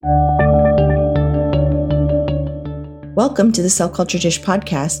Welcome to the Cell Culture Dish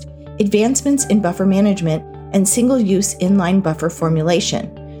podcast, Advancements in Buffer Management and Single-Use Inline Buffer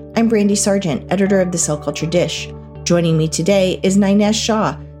Formulation. I'm Brandy Sargent, editor of the Cell Culture Dish. Joining me today is Nainesh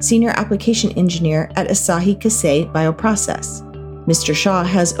Shah, Senior Application Engineer at Asahi Kasei Bioprocess. Mr. Shah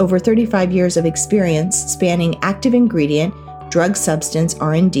has over 35 years of experience spanning active ingredient, drug substance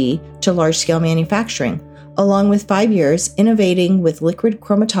R&D to large-scale manufacturing, along with 5 years innovating with liquid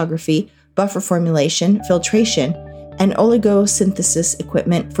chromatography, buffer formulation, filtration, and oligosynthesis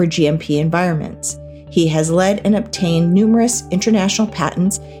equipment for GMP environments. He has led and obtained numerous international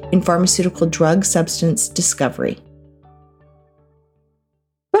patents in pharmaceutical drug substance discovery.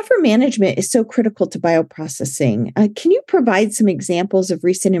 Buffer management is so critical to bioprocessing. Can you provide some examples of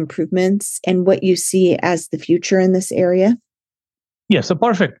recent improvements and what you see as the future in this area? Yes, a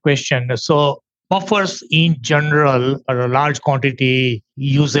perfect question. So buffers in general are a large quantity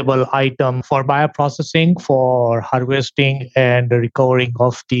usable item for bioprocessing, for harvesting and recovering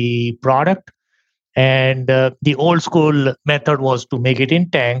of the product. And the old school method was to make it in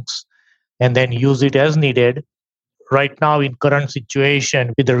tanks and then use it as needed. Right now, in current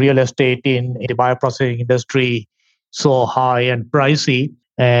situation with the real estate in the bioprocessing industry so high and pricey,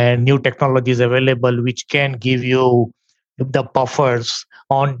 and new technologies available which can give you the buffers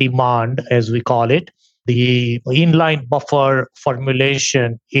on demand, as we call it. The inline buffer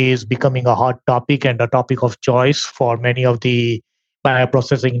formulation is becoming a hot topic and a topic of choice for many of the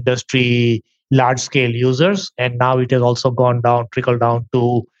bioprocessing industry large-scale users. And now it has also trickled down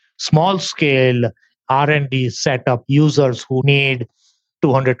to small-scale R&D setup users who need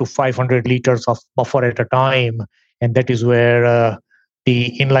 200 to 500 liters of buffer at a time. And that is where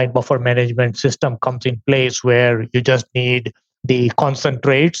the inline buffer management system comes in place, where you just need the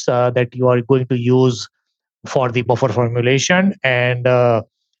concentrates that you are going to use for the buffer formulation and a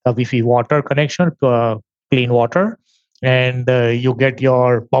Wi-Fi water connection, clean water, and you get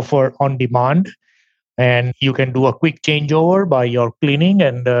your buffer on demand, and you can do a quick changeover by your cleaning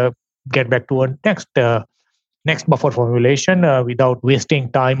and get back to a next buffer formulation without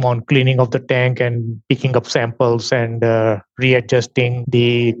wasting time on cleaning of the tank and picking up samples and readjusting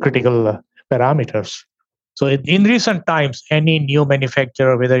the critical parameters. So in recent times, any new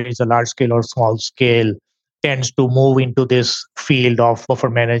manufacturer, whether it's a large scale or small scale, tends to move into this field of buffer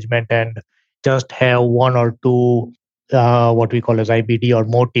management and just have one or two what we call as IBD or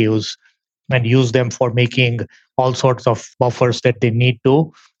motives, and use them for making all sorts of buffers that they need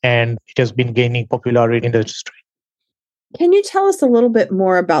to. And it has been gaining popularity in the industry. Can you tell us a little bit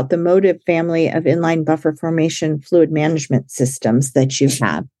more about the MOTIV family of inline buffer formation fluid management systems that you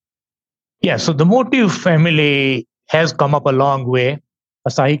have? Yeah, so the MOTIV family has come up a long way.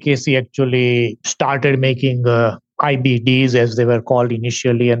 Asahi Kasei actually started making IBDs, as they were called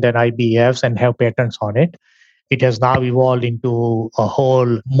initially, and then IBFs, and have patents on it. It has now evolved into a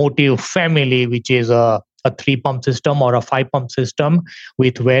whole MOTIV family, which is a 3-pump system or a 5-pump system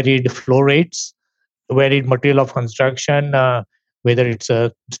with varied flow rates, varied material of construction, whether it's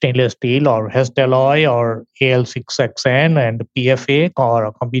a stainless steel or HEST alloy or AL6XN and PFA or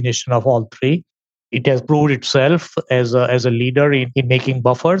a combination of all three. It has proved itself as a leader in making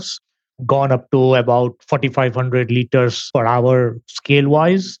buffers, gone up to about 4,500 liters per hour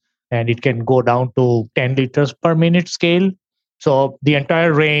scale-wise, and it can go down to 10 liters per minute scale. So the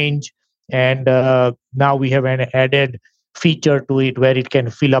entire range, and now we have an added feature to it where it can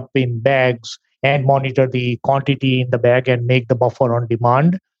fill up in bags and monitor the quantity in the bag and make the buffer on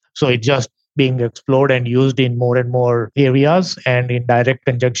demand. So it's just being explored and used in more and more areas and in direct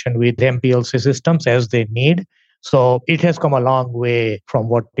conjunction with MPLC systems as they need. So it has come a long way from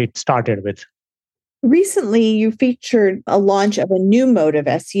what it started with. Recently, you featured a launch of a new MOTIV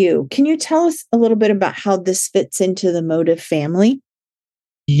SU. Can you tell us a little bit about how this fits into the MOTIV family?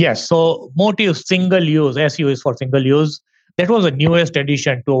 Yes. So MOTIV single use, SU is for single use. That was the newest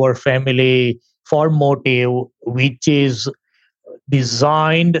addition to our family for MOTIV, which is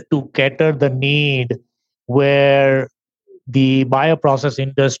designed to cater the need where the bioprocess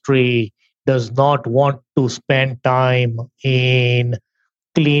industry does not want to spend time in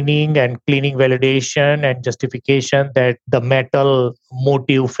cleaning validation and justification that the metal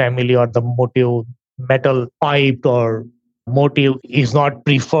MOTIV family or the MOTIV metal pipe or MOTIV is not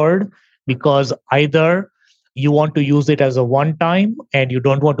preferred, because either you want to use it as a one time and you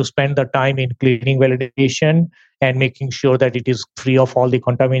don't want to spend the time in cleaning validation and making sure that it is free of all the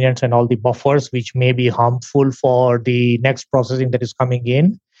contaminants and all the buffers which may be harmful for the next processing that is coming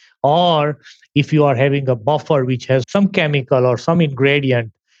in. Or if you are having a buffer which has some chemical or some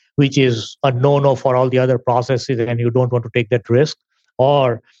ingredient which is a no-no for all the other processes and you don't want to take that risk.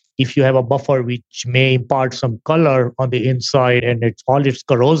 Or if you have a buffer which may impart some color on the inside and it's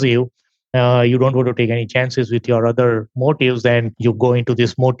corrosive, you don't want to take any chances with your other motives. Then you go into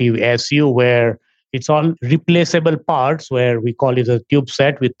this MOTIV SU where it's all replaceable parts, where we call it a tube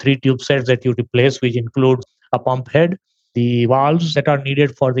set with 3 tube sets that you replace, which includes a pump head, the valves that are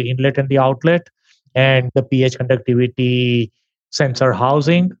needed for the inlet and the outlet, and the pH conductivity sensor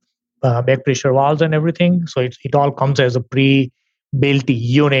housing, back pressure valves and everything. So it all comes as a pre-built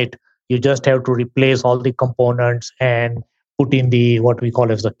unit. You just have to replace all the components and put in the what we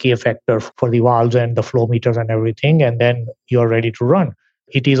call as the K factor for the valves and the flow meters and everything, and then you're ready to run.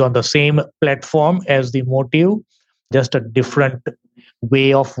 It is on the same platform as the MOTIV, just a different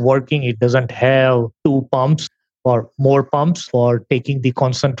way of working. It doesn't have 2 pumps or more pumps for taking the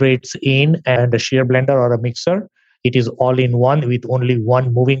concentrates in and a shear blender or a mixer. It is all in one with only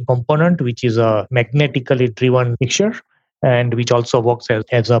one moving component, which is a magnetically driven mixture, and which also works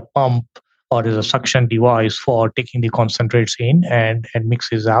as a pump or as a suction device for taking the concentrates in and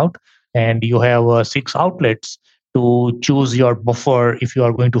mixes out. And you have 6 outlets to choose your buffer if you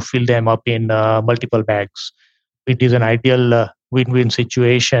are going to fill them up in multiple bags. It is an ideal win-win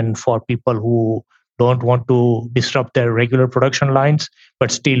situation for people who don't want to disrupt their regular production lines,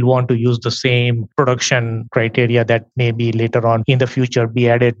 but still want to use the same production criteria that maybe later on in the future be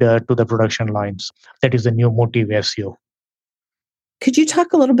added to the production lines. That is the new MOTIV SU. Could you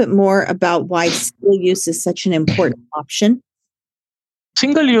talk a little bit more about why single use is such an important option?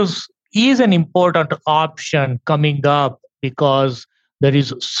 Single use is an important option coming up because there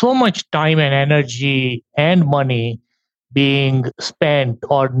is so much time and energy and money being spent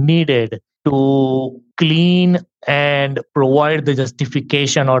or needed to clean and provide the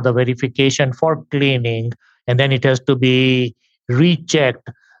justification or the verification for cleaning. And then it has to be rechecked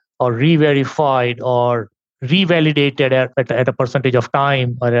or re-verified or revalidated at a percentage of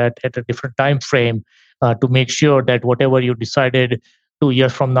time or at a different time frame to make sure that whatever you decided 2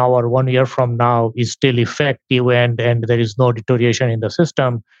 years from now or 1 year from now is still effective and there is no deterioration in the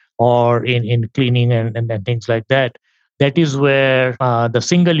system or in cleaning and things like that. That is where the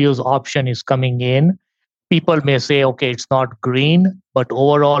single use option is coming in. People may say, okay, it's not green, but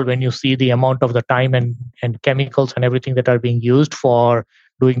overall, when you see the amount of the time and chemicals and everything that are being used for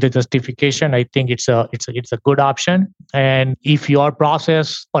doing the justification, I think it's a good option. And if your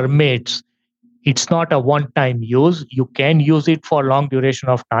process permits, it's not a one-time use. You can use it for long duration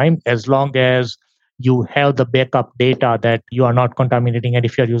of time as long as you have the backup data that you are not contaminating. And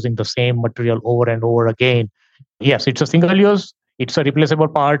if you're using the same material over and over again, yes, it's a single use, it's a replaceable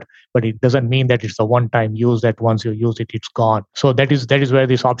part, but it doesn't mean that it's a one-time use that once you use it, it's gone. So that is where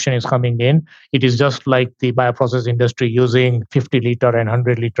this option is coming in. It is just like the bioprocess industry using 50-liter and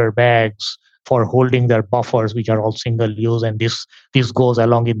 100-liter bags for holding their buffers, which are all single use. And this goes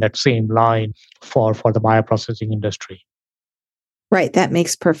along in that same line for the bioprocessing industry. Right. That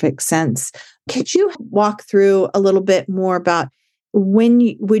makes perfect sense. Could you walk through a little bit more about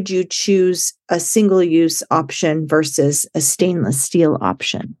would you choose a single-use option versus a stainless steel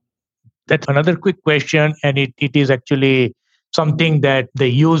option? That's another quick question. And it is actually something that the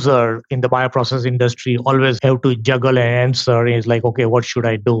user in the bioprocess industry always have to juggle and answer is like, okay, what should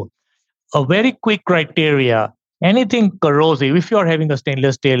I do? A very quick criteria, anything corrosive, if you're having a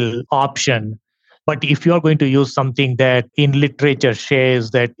stainless steel option, but if you're going to use something that in literature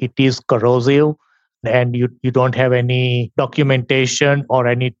says that it is corrosive and you don't have any documentation or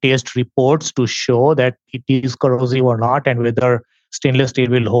any test reports to show that it is corrosive or not and whether stainless steel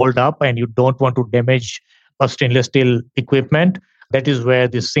will hold up and you don't want to damage a stainless steel equipment, that is where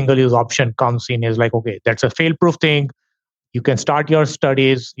this single use option comes in. Is like, okay, that's a fail proof thing. You can start your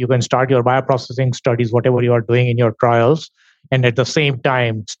studies, you can start your bioprocessing studies, whatever you are doing in your trials. And at the same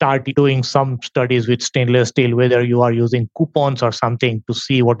time, start doing some studies with stainless steel, whether you are using coupons or something to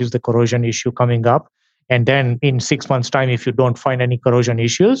see what is the corrosion issue coming up. And then in 6 months' time, if you don't find any corrosion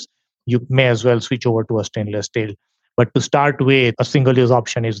issues, you may as well switch over to a stainless steel. But to start with, a single use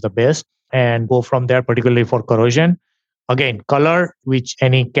option is the best and go from there, particularly for corrosion. Again, color, which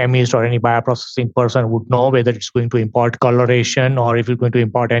any chemist or any bioprocessing person would know whether it's going to impart coloration or if it's going to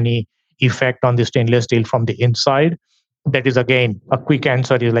impart any effect on the stainless steel from the inside. That is, again, a quick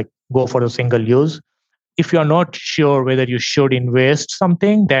answer is like go for a single use. If you're not sure whether you should invest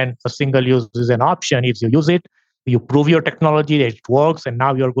something, then a single use is an option. If you use it, you prove your technology that it works, and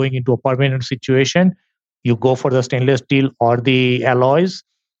now you're going into a permanent situation, you go for the stainless steel or the alloys,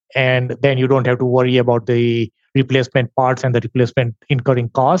 and then you don't have to worry about the replacement parts and the replacement incurring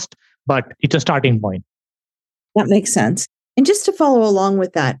cost, but it's a starting point. That makes sense. And just to follow along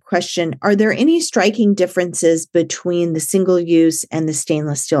with that question, are there any striking differences between the single use and the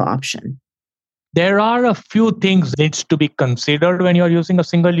stainless steel option? There are a few things needs to be considered when you're using a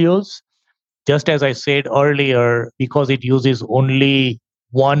single use. Just as I said earlier, because it uses only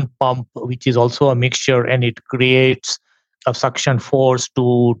one pump, which is also a mixture, and it creates a suction force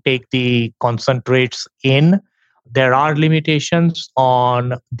to take the concentrates in. There are limitations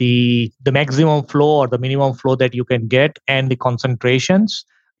on the maximum flow or the minimum flow that you can get and the concentrations.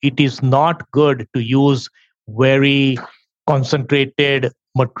 It is not good to use very concentrated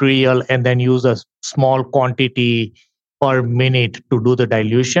material and then use a small quantity per minute to do the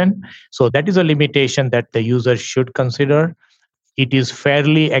dilution. So that is a limitation that the user should consider. It is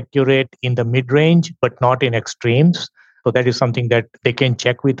fairly accurate in the mid range, but not in extremes. So that is something that they can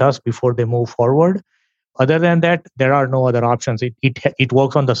check with us before they move forward. Other than that, there are no other options. It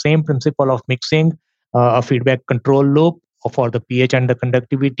works on the same principle of mixing a feedback control loop for the pH and the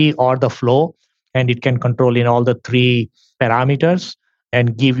conductivity or the flow, and it can control in all the three parameters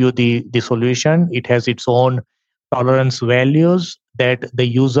and give you the solution. It has its own tolerance values that the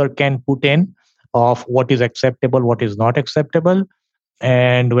user can put in of what is acceptable, what is not acceptable.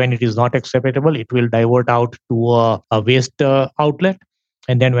 And when it is not acceptable, it will divert out to a waste outlet.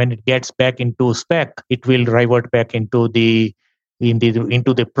 And then when it gets back into spec, it will revert back into the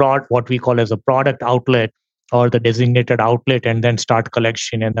prod, what we call as a product outlet or the designated outlet, and then start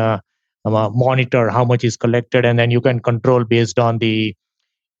collection and monitor how much is collected. And then you can control based on the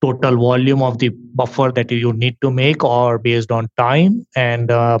total volume of the buffer that you need to make or based on time, and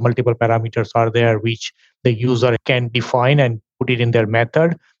multiple parameters are there which the user can define and put it in their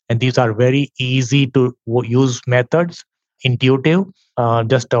method. And these are very easy to use methods, intuitive.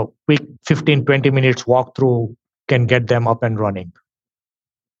 Just a quick 15-20 minutes walkthrough can get them up and running.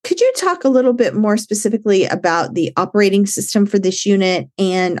 Could you talk a little bit more specifically about the operating system for this unit,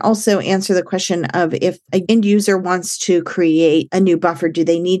 and also answer the question of if an end user wants to create a new buffer, do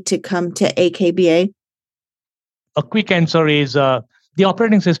they need to come to AKBA? A quick answer is the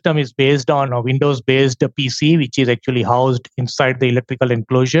operating system is based on a Windows-based PC, which is actually housed inside the electrical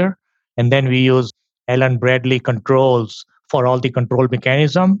enclosure. And then we use Allen Bradley controls for all the control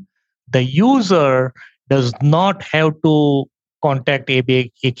mechanism. The user does not have to contact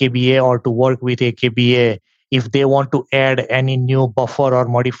AKBA or to work with AKBA if they want to add any new buffer or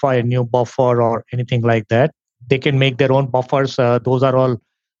modify a new buffer or anything like that. They can make their own buffers. Those are all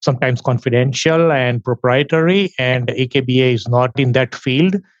sometimes confidential and proprietary, and AKBA is not in that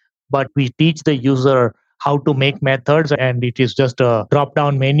field. But we teach the user how to make methods, and it is just a drop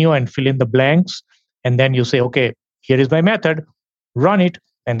down menu and fill in the blanks. And then you say, okay, here is my method, run it,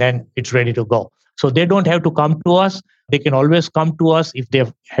 and then it's ready to go. So they don't have to come to us. They can always come to us if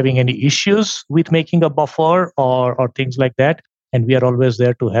they're having any issues with making a buffer or things like that. And we are always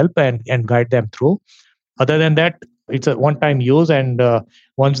there to help and guide them through. Other than that, it's a one-time use, and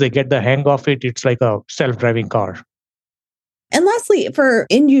once they get the hang of it, it's like a self-driving car. And lastly, for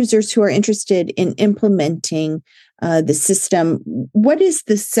end users who are interested in implementing the system, what is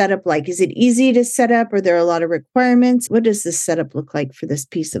the setup like? Is it easy to set up? Are there a lot of requirements? What does the setup look like for this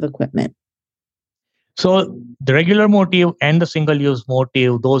piece of equipment? So the regular MOTIV and the single-use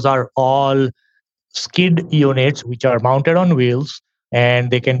MOTIV, those are all skid units which are mounted on wheels,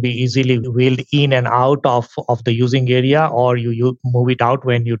 and they can be easily wheeled in and out of the using area, or you move it out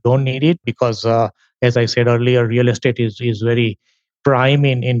when you don't need it, because as I said earlier, real estate is very prime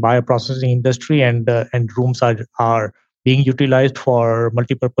in bioprocessing industry, and rooms are being utilized for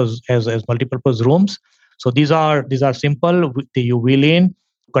multipurpose as multipurpose rooms. So these are simple. You wheel in,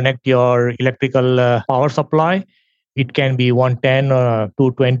 connect your electrical power supply. It can be 110,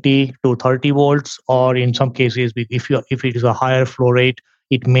 220, 230 volts, or in some cases, if it is a higher flow rate,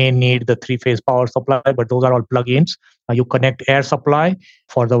 it may need the three-phase power supply. But those are all plug-ins. You connect air supply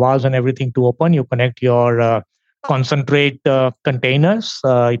for the valves and everything to open. You connect your concentrate containers.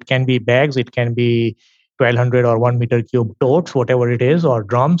 It can be bags. It can be 1200 or 1 meter cube totes, whatever it is, or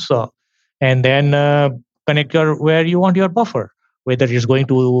drums. And then connect where you want your buffer, whether it's going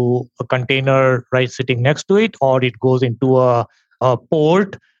to a container right sitting next to it, or it goes into a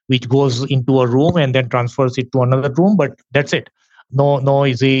port which goes into a room and then transfers it to another room. But that's it.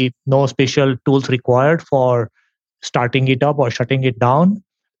 No special tools required for starting it up or shutting it down.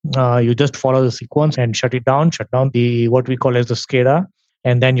 You just follow the sequence and shut down the what we call as the SCADA,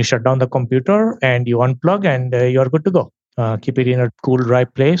 and then you shut down the computer and you unplug, and you're good to go. Keep it in a cool, dry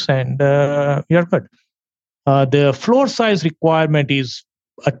place, and you're good. The floor size requirement is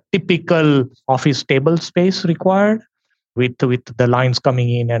a typical office table space required with the lines coming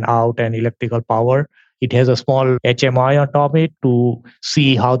in and out and electrical power. It has a small HMI on top of it to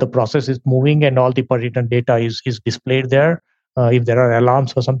see how the process is moving, and all the pertinent data is displayed there. If there are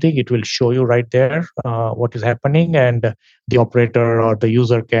alarms or something, it will show you right there what is happening, and the operator or the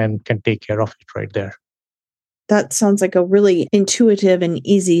user can take care of it right there. That sounds like a really intuitive and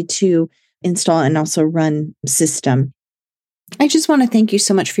easy to install and also run system. I just want to thank you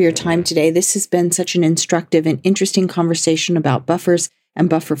so much for your time today. This has been such an instructive and interesting conversation about buffers and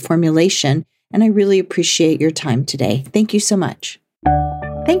buffer formulation, and I really appreciate your time today. Thank you so much.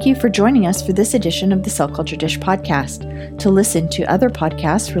 Thank you for joining us for this edition of the Cell Culture Dish podcast. To listen to other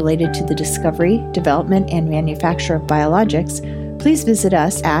podcasts related to the discovery, development, and manufacture of biologics, please visit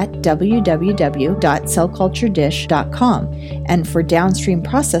us at www.cellculturedish.com. And for downstream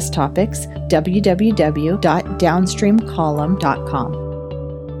process topics, www.downstreamcolumn.com.